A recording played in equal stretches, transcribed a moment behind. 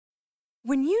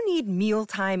When you need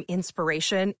mealtime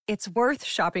inspiration, it's worth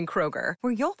shopping Kroger,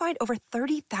 where you'll find over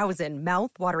 30,000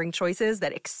 mouth-watering choices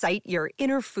that excite your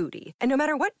inner foodie. And no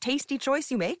matter what tasty choice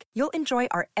you make, you'll enjoy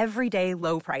our everyday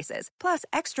low prices, plus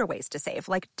extra ways to save,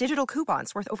 like digital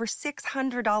coupons worth over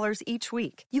 $600 each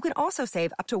week. You can also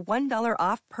save up to $1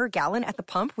 off per gallon at the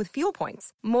pump with fuel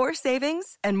points. More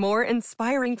savings and more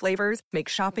inspiring flavors make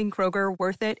shopping Kroger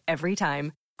worth it every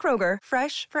time. Kroger,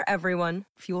 fresh for everyone.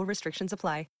 Fuel restrictions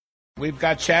apply. We've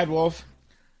got Chad Wolf,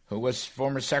 who was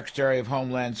former Secretary of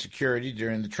Homeland Security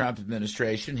during the Trump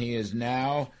administration. He is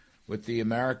now with the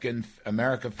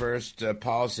America First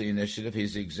Policy Initiative.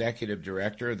 He's the Executive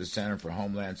Director of the Center for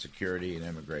Homeland Security and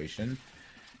Immigration.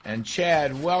 And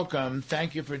Chad, welcome.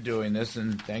 Thank you for doing this,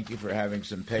 and thank you for having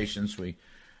some patience. We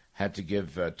had to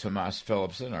give Tomas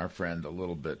Philipson, our friend, a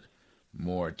little bit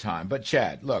more time. But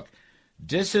Chad, look,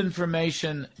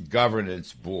 Disinformation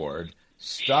Governance Board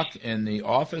stuck in the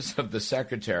office of the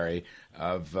Secretary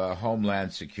of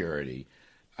Homeland Security.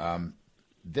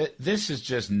 This is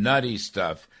just nutty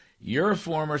stuff. You're a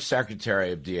former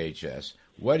Secretary of DHS.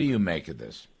 What do you make of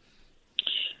this?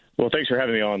 Well, thanks for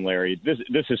having me on, Larry.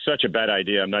 This is such a bad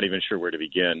idea. I'm not even sure where to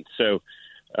begin. So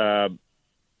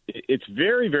it's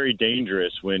very, very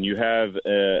dangerous when you have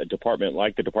a department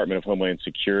like the Department of Homeland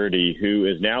Security who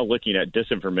is now looking at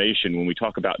disinformation when we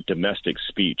talk about domestic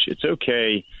speech. It's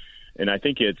okay, and I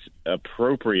think it's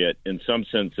appropriate in some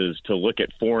senses to look at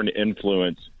foreign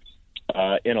influence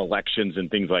in elections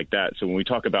and things like that. So when we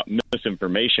talk about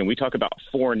misinformation, we talk about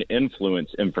foreign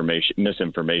influence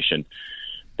misinformation.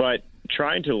 But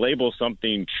trying to label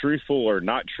something truthful or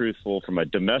not truthful from a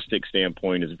domestic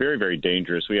standpoint is very, very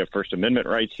dangerous. We have First Amendment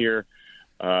rights here,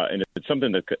 and it's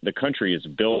something that the country is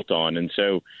built on. And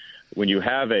so when you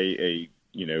have a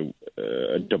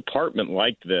department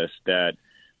like this that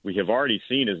we have already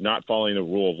seen is not following the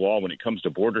rule of law when it comes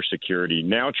to border security,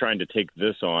 now trying to take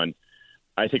this on,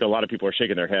 I think a lot of people are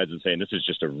shaking their heads and saying this is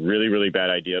just a really, really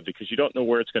bad idea because you don't know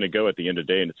where it's going to go at the end of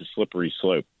the day, and it's a slippery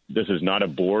slope. This is not a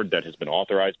board that has been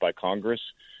authorized by Congress.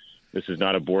 This is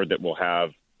not a board that will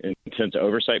have intense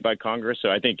oversight by Congress.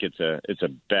 So I think it's a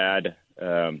bad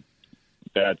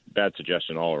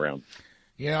suggestion all around.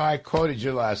 You know, I quoted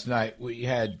you last night. We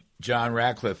had John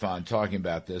Ratcliffe on talking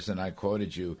about this, and I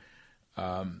quoted you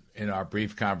in our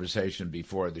brief conversation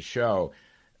before the show.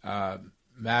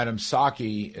 Madam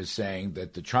Psaki is saying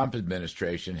that the Trump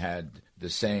administration had the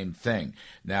same thing.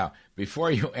 Now, before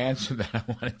you answer that, I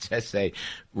wanted to say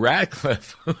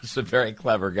Ratcliffe, who's a very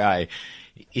clever guy,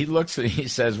 he looks at it, he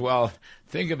says, well,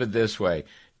 think of it this way.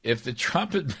 If the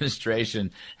Trump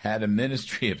administration had a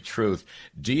Ministry of Truth,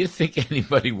 do you think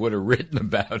anybody would have written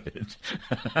about it?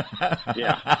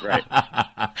 Yeah,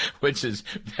 right. Which is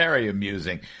very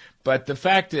amusing. But the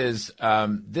fact is,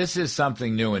 this is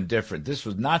something new and different. This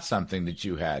was not something that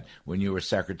you had when you were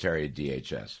Secretary of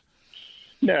DHS.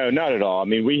 No, not at all. I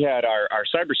mean, we had our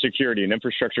Cybersecurity and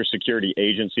Infrastructure Security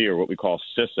Agency, or what we call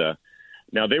CISA.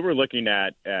 Now, they were looking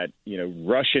at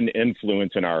Russian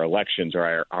influence in our elections,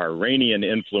 or our Iranian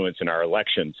influence in our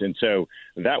elections. And so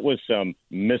that was some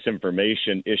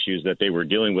misinformation issues that they were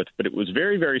dealing with. But it was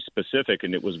very, very specific,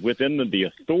 and it was within the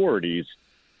authorities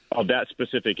of that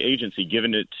specific agency,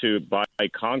 given it by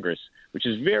Congress, which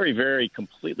is very, very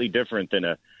completely different than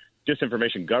a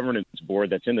disinformation governance board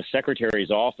that's in the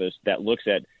secretary's office that looks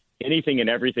at anything and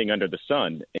everything under the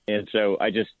sun. And so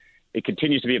it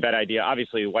continues to be a bad idea.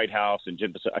 Obviously, the White House and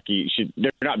Jen Psaki,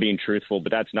 they're not being truthful,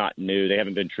 but that's not new. They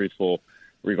haven't been truthful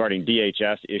regarding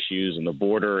DHS issues and the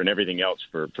border and everything else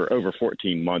for over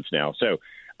 14 months now. So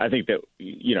I think that,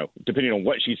 depending on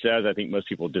what she says, I think most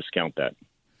people discount that.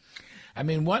 I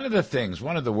mean, one of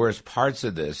the worst parts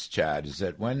of this, Chad, is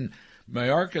that when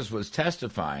Mayorkas was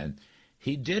testifying,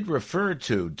 he did refer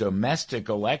to domestic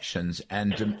elections,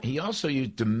 and he also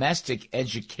used domestic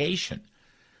education,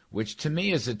 which to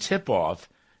me is a tip-off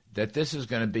that this is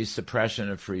going to be suppression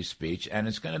of free speech, and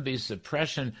it's going to be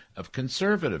suppression of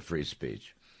conservative free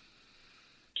speech.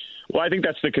 Well, I think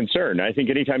that's the concern. I think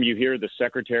anytime you hear the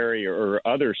secretary or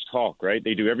others talk, right,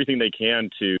 they do everything they can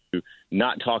to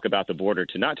not talk about the border,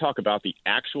 to not talk about the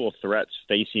actual threats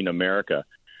facing America.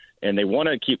 And they want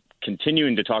to keep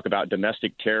continuing to talk about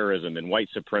domestic terrorism and white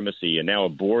supremacy and now a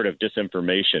board of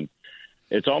disinformation.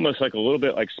 It's almost like a little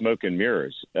bit like smoke and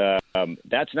mirrors.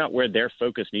 That's not where their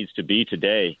focus needs to be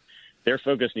today. Their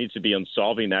focus needs to be on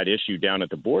solving that issue down at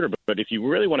the border. But if you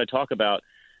really want to talk about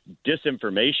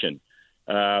disinformation,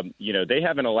 They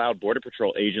haven't allowed Border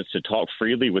Patrol agents to talk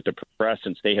freely with the press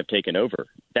since they have taken over.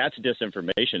 That's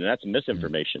disinformation, and that's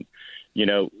misinformation.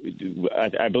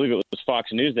 I believe it was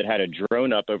Fox News that had a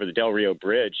drone up over the Del Rio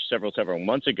Bridge several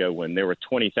months ago when there were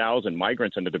 20,000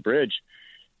 migrants under the bridge.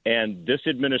 And this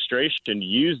administration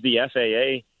used the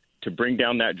FAA to bring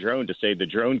down that drone to say the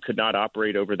drone could not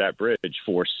operate over that bridge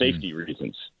for safety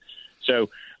reasons.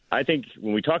 So I think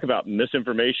when we talk about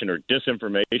misinformation or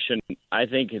disinformation, I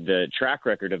think the track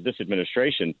record of this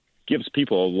administration gives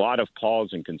people a lot of pause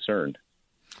and concern.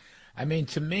 I mean,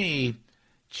 to me,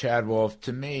 Chad Wolf,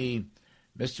 Mr.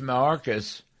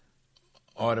 Mayorkas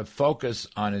ought to focus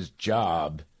on his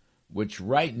job, which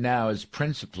right now is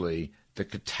principally the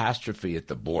catastrophe at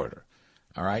the border.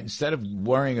 All right, instead of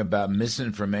worrying about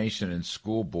misinformation in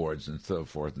school boards and so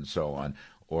forth and so on,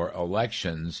 or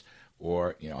elections,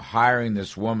 or hiring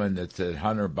this woman that said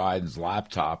Hunter Biden's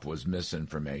laptop was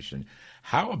misinformation.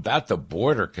 How about the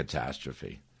border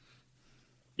catastrophe?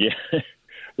 Yeah,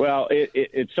 well,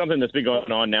 it's something that's been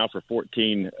going on now for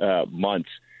 14 months,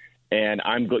 and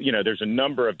there's a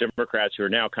number of Democrats who are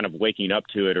now kind of waking up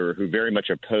to it, or who very much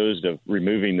opposed of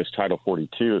removing this Title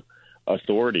 42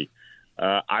 authority.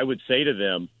 I would say to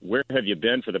them, where have you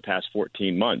been for the past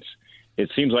 14 months? It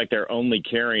seems like they're only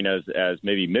caring as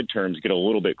maybe midterms get a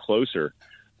little bit closer.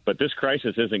 But this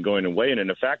crisis isn't going away, and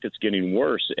in fact, it's getting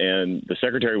worse. And the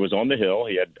secretary was on the Hill.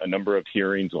 He had a number of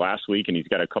hearings last week, and he's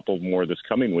got a couple more this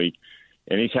coming week.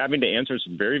 And he's having to answer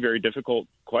some very, very difficult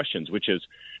questions, which is,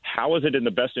 how is it in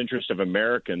the best interest of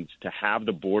Americans to have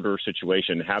the border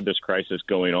situation, have this crisis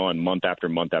going on month after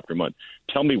month after month?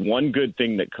 Tell me one good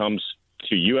thing that comes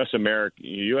to U.S.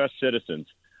 citizens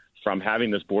from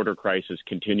having this border crisis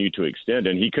continue to extend.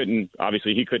 And he couldn't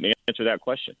answer that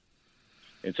question.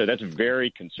 And so that's very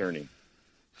concerning.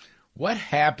 What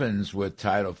happens with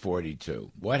Title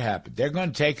 42? What happened? They're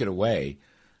going to take it away.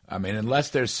 I mean, unless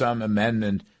there's some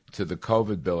amendment to the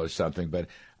COVID bill or something. But,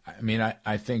 I mean,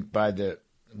 I think by the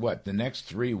next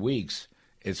 3 weeks,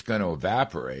 it's going to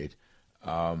evaporate.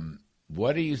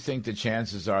 What do you think the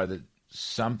chances are that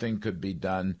something could be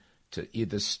done to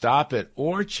either stop it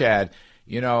or, Chad,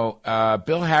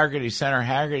 Bill Haggerty, Senator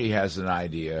Haggerty has an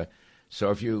idea.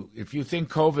 So if you think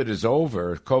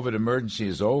COVID emergency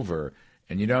is over,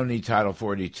 and you don't need Title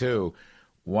 42,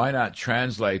 why not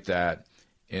translate that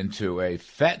into a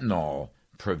fentanyl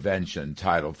prevention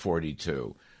Title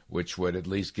 42, which would at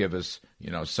least give us,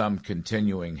 some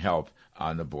continuing help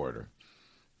on the border?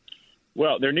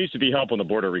 Well, there needs to be help on the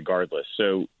border regardless.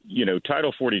 So,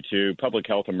 Title 42, public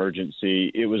health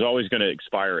emergency, it was always going to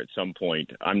expire at some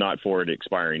point. I'm not for it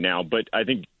expiring now, but I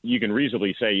think you can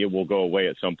reasonably say it will go away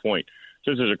at some point.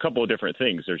 So there's a couple of different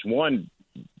things. There's one,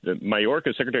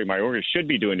 Secretary Mayorkas should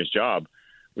be doing his job,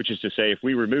 which is to say, if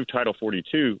we remove Title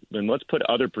 42, then let's put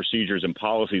other procedures and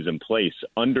policies in place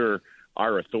under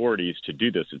our authorities to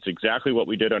do this. It's exactly what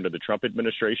we did under the Trump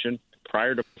administration.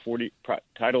 Prior to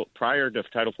Title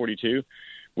 42,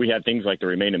 we had things like the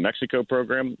Remain in Mexico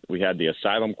program. We had the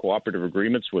asylum cooperative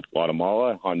agreements with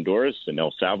Guatemala, Honduras, and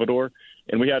El Salvador.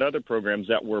 And we had other programs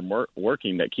that were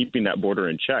working, that keeping that border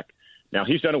in check. Now,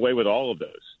 he's done away with all of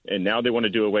those, and now they want to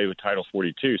do away with Title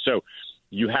 42. So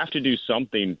you have to do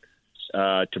something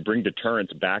to bring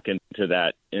deterrence back into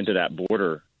that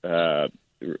border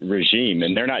regime,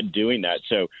 and they're not doing that.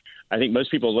 So I think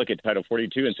most people look at Title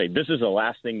 42 and say, this is the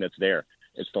last thing that's there.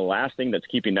 It's the last thing that's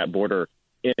keeping that border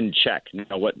in check.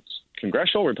 Now, what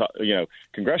congressional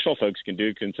folks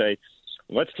can say,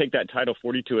 let's take that Title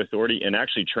 42 authority and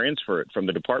actually transfer it from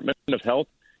the Department of Health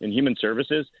and Human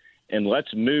Services, and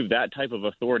let's move that type of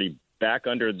authority back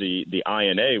under the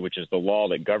INA, which is the law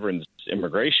that governs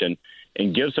immigration,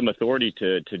 and give some authority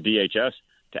to DHS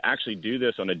to actually do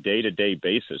this on a day-to-day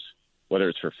basis, whether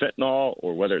it's for fentanyl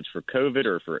or whether it's for COVID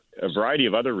or for a variety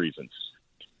of other reasons.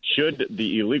 Should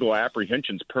the illegal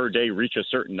apprehensions per day reach a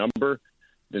certain number,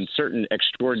 then certain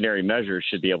extraordinary measures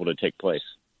should be able to take place.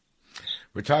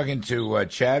 We're talking to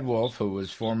Chad Wolf, who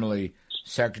was formerly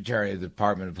Secretary of the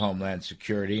Department of Homeland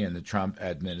Security in the Trump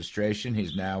administration.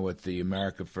 He's now with the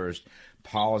America First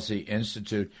Policy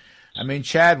Institute. I mean,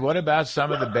 Chad, what about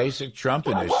some of the basic Trump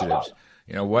initiatives?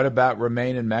 What about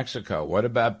Remain in Mexico? What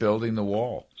about building the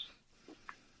wall?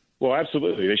 Well,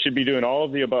 absolutely. They should be doing all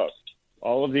of the above.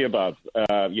 All of the above.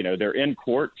 They're in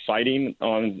court fighting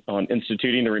on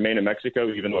instituting the Remain in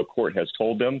Mexico, even though a court has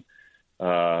told them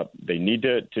they need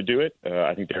to do it.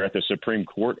 I think they're at the Supreme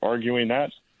Court arguing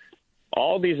that.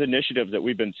 All these initiatives that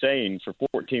we've been saying for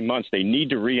 14 months, they need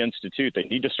to reinstitute. They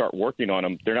need to start working on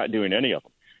them. They're not doing any of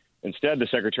them. Instead, the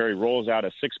secretary rolls out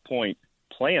a 6-point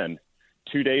plan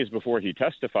 2 days before he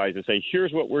testifies to say,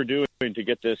 here's what we're doing to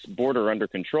get this border under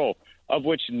control, of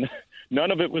which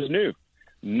none of it was new.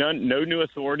 No new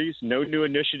authorities, no new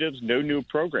initiatives, no new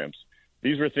programs.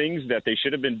 These were things that they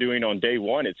should have been doing on day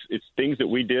one. It's things that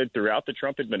we did throughout the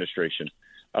Trump administration,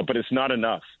 but it's not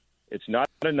enough. It's not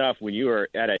enough when you are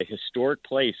at a historic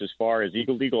place as far as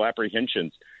illegal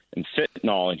apprehensions and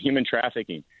fentanyl and human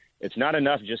trafficking. It's not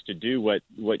enough just to do what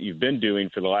you've been doing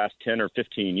for the last 10 or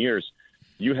 15 years.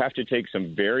 You have to take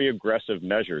some very aggressive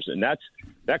measures. And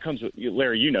that comes with,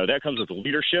 Larry, that comes with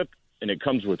leadership and it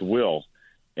comes with will.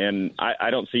 And I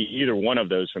don't see either one of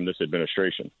those from this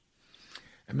administration.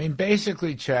 I mean,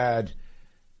 basically, Chad,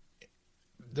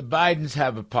 the Bidens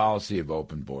have a policy of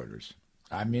open borders.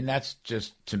 I mean, that's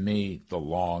just, to me, the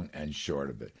long and short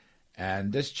of it.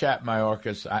 And this chap,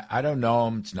 Mayorkas, I don't know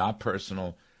him. It's not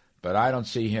personal. But I don't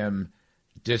see him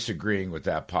disagreeing with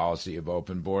that policy of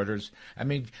open borders. I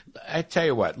mean, I tell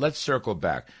you what, let's circle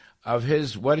back. Of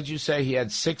his, what did you say? He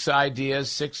had 6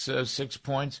 ideas, 6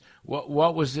 points.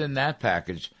 What was in that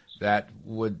package that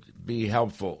would be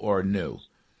helpful or new?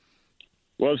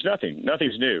 Well, it's nothing.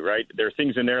 Nothing's new, right? There are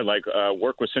things in there like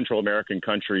work with Central American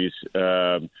countries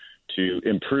to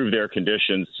improve their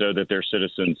conditions so that their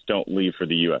citizens don't leave for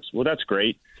the U.S. Well, that's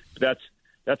great. That's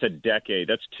a decade.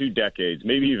 That's 2 decades,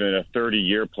 maybe even a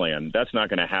 30-year plan. That's not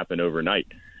going to happen overnight.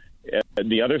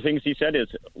 The other things he said is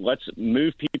let's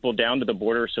move people down to the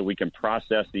border so we can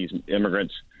process these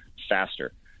immigrants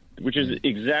faster, which is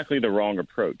exactly the wrong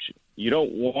approach. You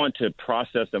don't want to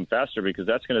process them faster because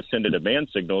that's going to send a demand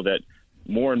signal that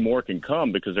more and more can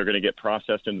come because they're going to get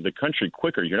processed into the country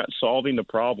quicker. You're not solving the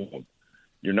problem.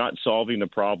 You've got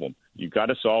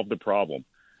to solve the problem.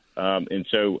 And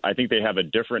so I think they have a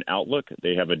different outlook.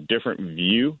 They have a different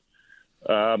view.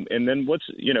 And then what's,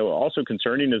 also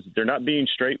concerning is they're not being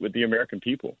straight with the American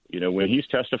people. When he's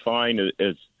testifying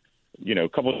as a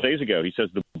couple of days ago, he says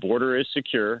the border is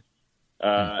secure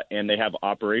and they have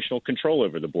operational control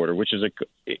over the border, which is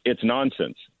it's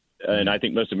nonsense. And I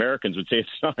think most Americans would say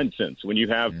it's nonsense when you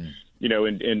have,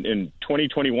 in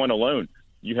 2021 alone,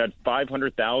 you had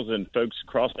 500,000 folks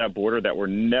cross that border that were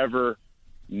never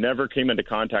came into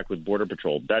contact with Border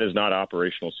Patrol. That is not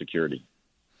operational security.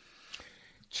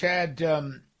 Chad,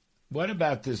 what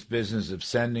about this business of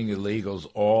sending illegals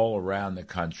all around the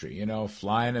country?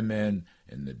 Flying them in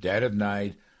the dead of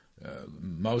night.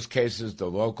 Most cases, the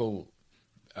local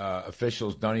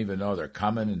officials don't even know they're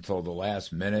coming until the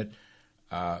last minute.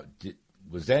 Did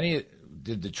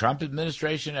the Trump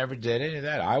administration ever did any of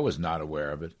that? I was not aware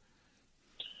of it.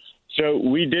 So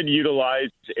we did utilize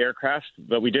aircraft,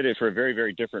 but we did it for a very,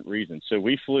 very different reason. So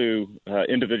we flew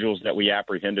individuals that we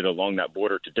apprehended along that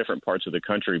border to different parts of the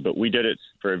country, but we did it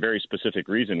for a very specific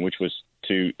reason, which was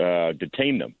to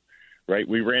detain them, right?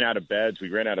 We ran out of beds. We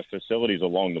ran out of facilities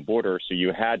along the border, so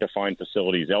you had to find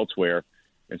facilities elsewhere.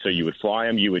 And so you would fly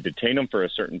them, you would detain them for a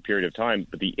certain period of time,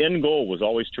 but the end goal was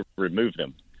always to remove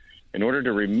them. In order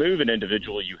to remove an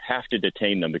individual, you have to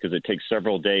detain them because it takes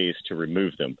several days to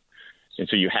remove them. And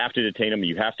so you have to detain them,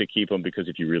 you have to keep them, because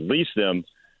if you release them,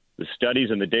 the studies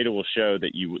and the data will show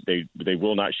that they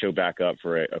will not show back up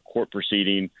for a court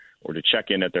proceeding or to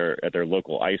check in at their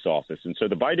local ICE office. And so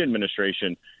the Biden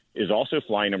administration is also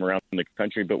flying them around the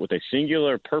country, but with a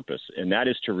singular purpose, and that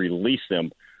is to release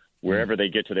them wherever they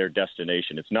get to their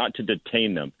destination. It's not to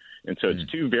detain them. And so it's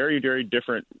 2 very, very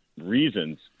different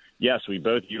reasons. Yes, we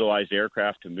both utilized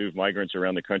aircraft to move migrants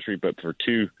around the country, but for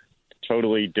 2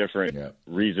 totally different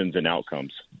reasons and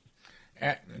outcomes.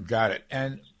 Got it.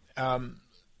 And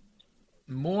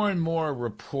more and more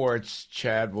reports,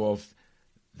 Chad Wolf,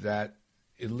 that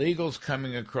illegals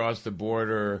coming across the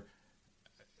border,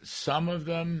 some of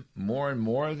them, more and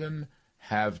more of them,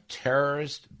 have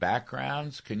terrorist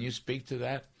backgrounds. Can you speak to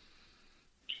that?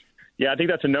 Yeah, I think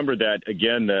that's a number that,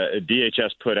 again, the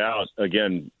DHS put out,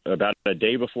 again, about a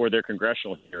day before their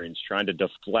congressional hearings, trying to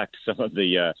deflect some of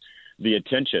the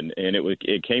attention. And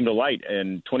it came to light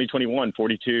in 2021,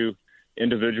 42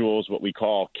 individuals, what we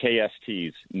call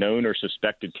KSTs, known or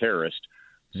suspected terrorists,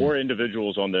 4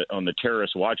 individuals on the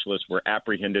terrorist watch list were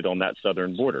apprehended on that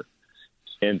southern border.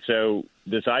 And so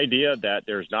this idea that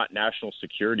there's not national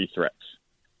security threats,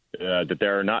 that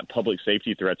there are not public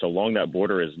safety threats along that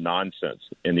border is nonsense.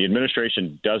 And the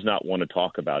administration does not want to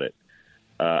talk about it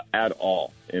at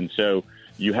all. And so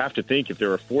you have to think, if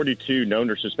there are 42 known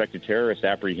or suspected terrorists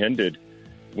apprehended,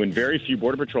 when very few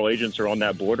Border Patrol agents are on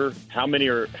that border, how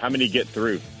many get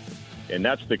through? And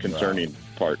that's the concerning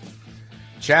part.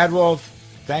 Chad Wolf,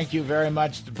 thank you very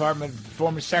much.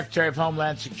 Former Secretary of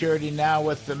Homeland Security, now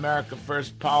with the America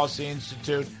First Policy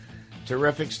Institute.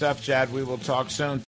 Terrific stuff, Chad. We will talk soon.